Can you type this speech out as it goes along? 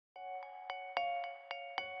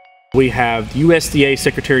We have USDA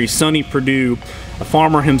Secretary Sonny Perdue, a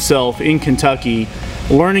farmer himself in Kentucky,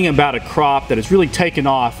 learning about a crop that has really taken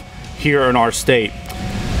off here in our state.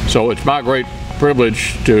 So it's my great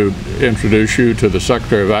privilege to introduce you to the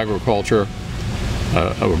Secretary of Agriculture,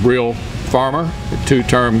 a real farmer, a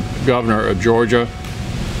two-term governor of Georgia,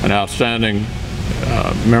 an outstanding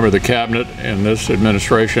member of the cabinet in this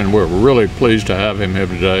administration. We're really pleased to have him here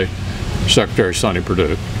today, Secretary Sonny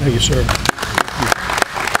Perdue. Thank you, sir.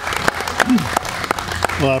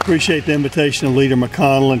 Well, I appreciate the invitation of Leader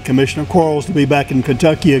McConnell and Commissioner Quarles to be back in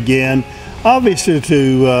Kentucky again. Obviously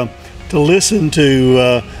to listen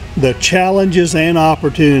to the challenges and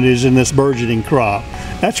opportunities in this burgeoning crop.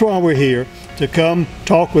 That's why we're here, to come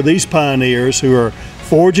talk with these pioneers who are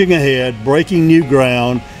forging ahead, breaking new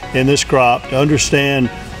ground in this crop, to understand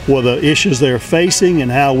what the issues they're facing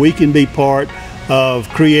and how we can be part of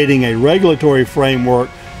creating a regulatory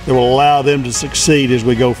framework that will allow them to succeed as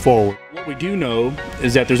we go forward. What we do know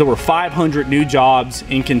is that there's over 500 new jobs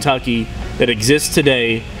in Kentucky that exist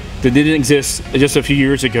today that didn't exist just a few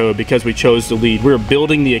years ago because we chose to lead. We're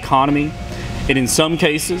building the economy, and in some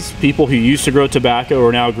cases, people who used to grow tobacco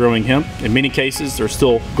are now growing hemp. In many cases, they're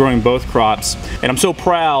still growing both crops. And I'm so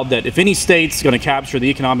proud that if any state's going to capture the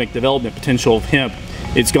economic development potential of hemp,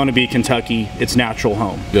 it's going to be Kentucky, its natural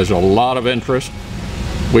home. There's a lot of interest.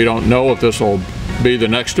 We don't know if this will be the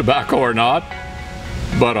next tobacco or not,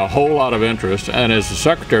 but a whole lot of interest. And as the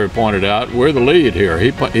Secretary pointed out, we're the lead here.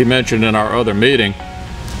 He mentioned in our other meeting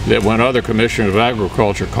that when other commissioners of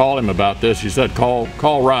agriculture called him about this, he said, call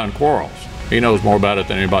Ryan Quarles. He knows more about it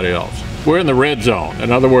than anybody else. We're in the red zone.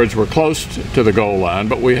 In other words, we're close to the goal line,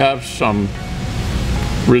 but we have some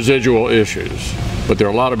residual issues. But there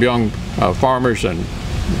are a lot of young farmers and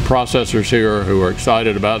processors here who are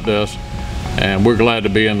excited about this, and we're glad to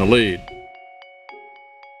be in the lead.